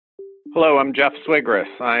Hello, I'm Jeff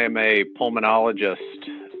Swigris. I am a pulmonologist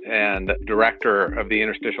and director of the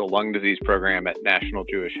Interstitial Lung Disease Program at National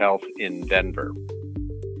Jewish Health in Denver.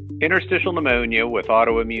 Interstitial pneumonia with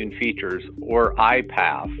autoimmune features, or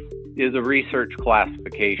IPAF, is a research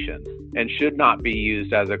classification and should not be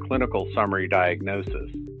used as a clinical summary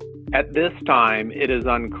diagnosis. At this time, it is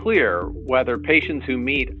unclear whether patients who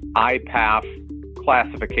meet IPAF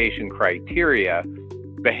classification criteria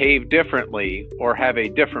behave differently or have a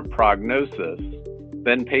different prognosis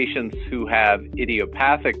than patients who have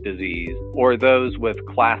idiopathic disease or those with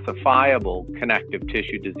classifiable connective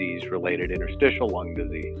tissue disease-related interstitial lung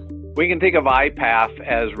disease. We can think of IPAF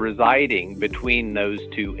as residing between those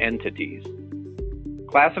two entities.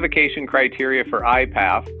 Classification criteria for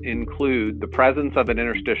IPAF include the presence of an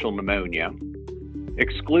interstitial pneumonia,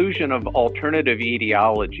 exclusion of alternative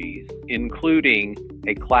etiologies, including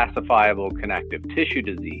a classifiable connective tissue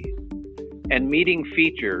disease, and meeting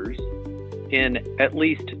features in at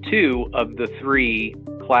least two of the three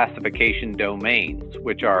classification domains,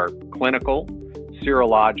 which are clinical,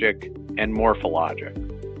 serologic, and morphologic.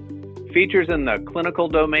 Features in the clinical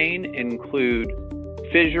domain include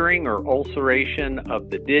fissuring or ulceration of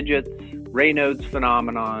the digits, RAYNAUD'S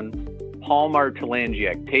phenomenon, palmar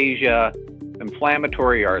telangiectasia,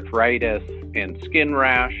 inflammatory arthritis, and skin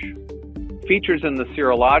rash. Features in the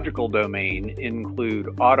serological domain include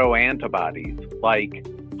autoantibodies like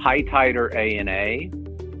high titer ANA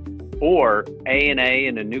or ANA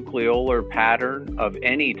in a nucleolar pattern of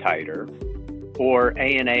any titer or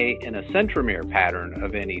ANA in a centromere pattern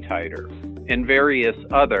of any titer, and various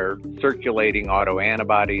other circulating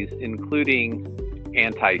autoantibodies including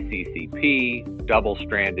anti-CCP,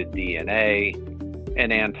 double-stranded DNA,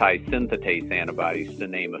 and anti-synthetase antibodies, to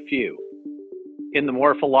name a few. In the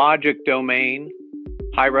morphologic domain,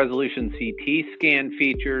 high-resolution CT scan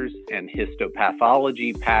features and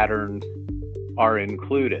histopathology patterns are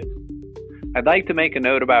included. I'd like to make a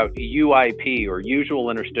note about UIP, or usual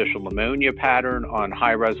interstitial pneumonia pattern, on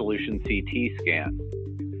high-resolution CT scan.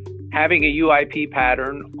 Having a UIP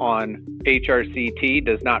pattern on HRCT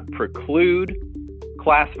does not preclude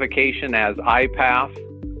classification as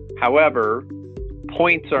IPAF. However,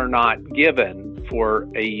 points are not given for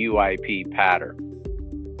a UIP pattern.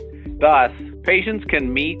 Thus, patients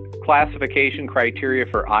can meet classification criteria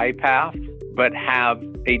for IPAF, but have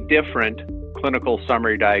a different clinical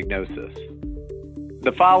summary diagnosis.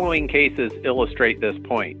 The following cases illustrate this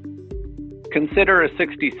point. Consider a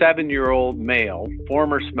 67-year-old male,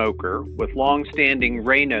 former smoker, with long-standing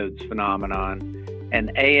RAYNAUD'S phenomenon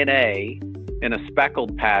and ANA in a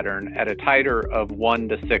speckled pattern at a titer of 1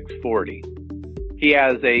 to 640. He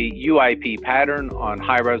has a UIP pattern on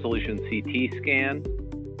high-resolution CT scan.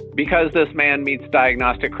 Because this man meets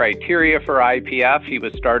diagnostic criteria for IPF, he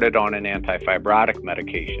was started on an antifibrotic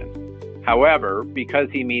medication. However, because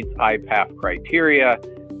he meets IPAF criteria,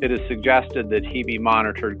 it is suggested that he be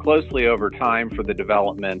monitored closely over time for the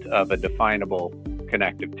development of a definable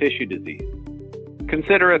connective tissue disease.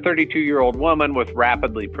 Consider a 32-year-old woman with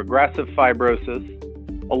rapidly progressive fibrosis,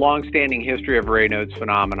 a long-standing history of Raynaud's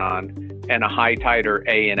phenomenon, and a high titer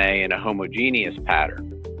ANA in a homogeneous pattern.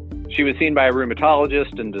 She was seen by a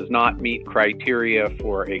rheumatologist and does not meet criteria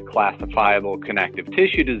for a classifiable connective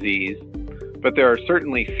tissue disease, but there are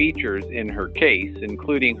certainly features in her case,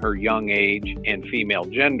 including her young age and female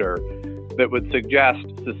gender, that would suggest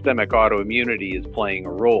systemic autoimmunity is playing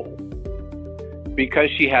a role. Because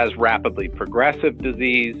she has rapidly progressive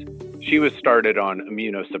disease, she was started on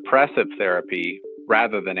immunosuppressive therapy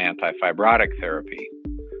rather than antifibrotic therapy.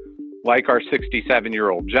 Like our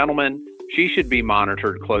 67-year-old gentleman, she should be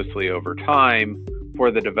monitored closely over time for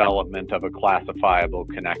the development of a classifiable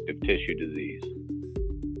connective tissue disease.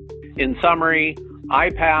 In summary,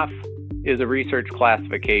 IPAF is a research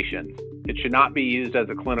classification. It should not be used as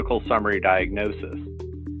a clinical summary diagnosis.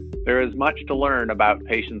 There is much to learn about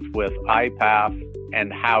patients with IPAF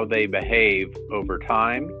and how they behave over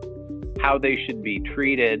time, how they should be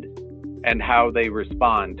treated, and how they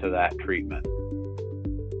respond to that treatment.